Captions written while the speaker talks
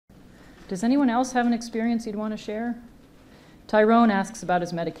Does anyone else have an experience you'd want to share? Tyrone asks about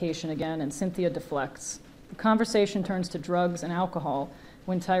his medication again, and Cynthia deflects. The conversation turns to drugs and alcohol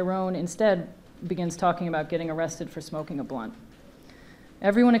when Tyrone instead begins talking about getting arrested for smoking a blunt.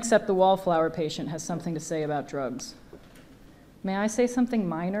 Everyone except the wallflower patient has something to say about drugs. May I say something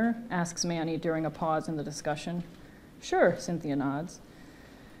minor? Asks Manny during a pause in the discussion. Sure, Cynthia nods.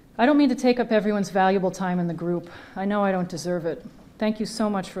 I don't mean to take up everyone's valuable time in the group. I know I don't deserve it. Thank you so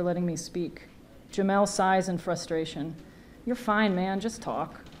much for letting me speak. Jamel sighs in frustration. You're fine, man, just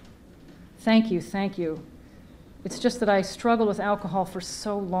talk. Thank you, thank you. It's just that I struggled with alcohol for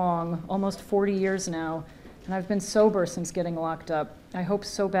so long, almost 40 years now, and I've been sober since getting locked up. I hope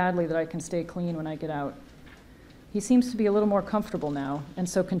so badly that I can stay clean when I get out. He seems to be a little more comfortable now, and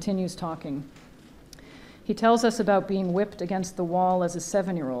so continues talking. He tells us about being whipped against the wall as a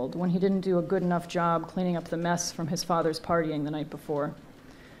 7-year-old when he didn't do a good enough job cleaning up the mess from his father's partying the night before.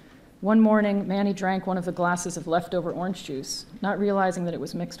 One morning, Manny drank one of the glasses of leftover orange juice, not realizing that it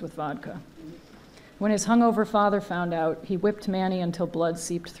was mixed with vodka. When his hungover father found out, he whipped Manny until blood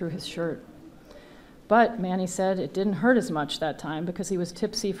seeped through his shirt. But, Manny said, it didn't hurt as much that time because he was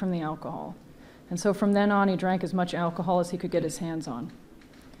tipsy from the alcohol. And so from then on, he drank as much alcohol as he could get his hands on.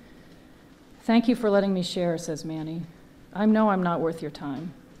 Thank you for letting me share, says Manny. I know I'm not worth your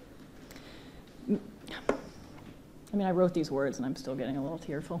time. I wrote these words and I'm still getting a little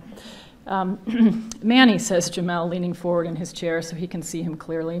tearful. Manny, says Jamel, leaning forward in his chair so he can see him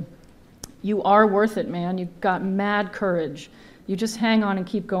clearly. You are worth it, man. You've got mad courage. You just hang on and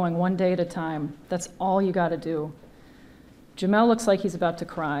keep going one day at a time. That's all you got to do. Jamel looks like he's about to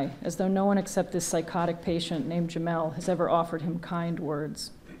cry, as though no one except this psychotic patient named Jamel has ever offered him kind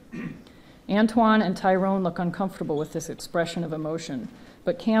words. Antoine and Tyrone look uncomfortable with this expression of emotion,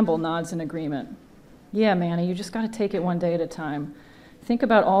 but Campbell nods in agreement. Yeah, Manny, you just got to take it one day at a time. Think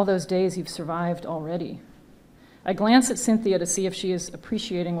about all those days you've survived already. I glance at Cynthia to see if she is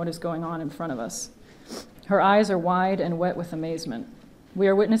appreciating what is going on in front of us. Her eyes are wide and wet with amazement. We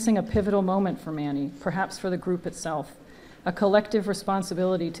are witnessing a pivotal moment for Manny, perhaps for the group itself, a collective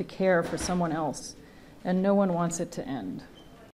responsibility to care for someone else, and no one wants it to end.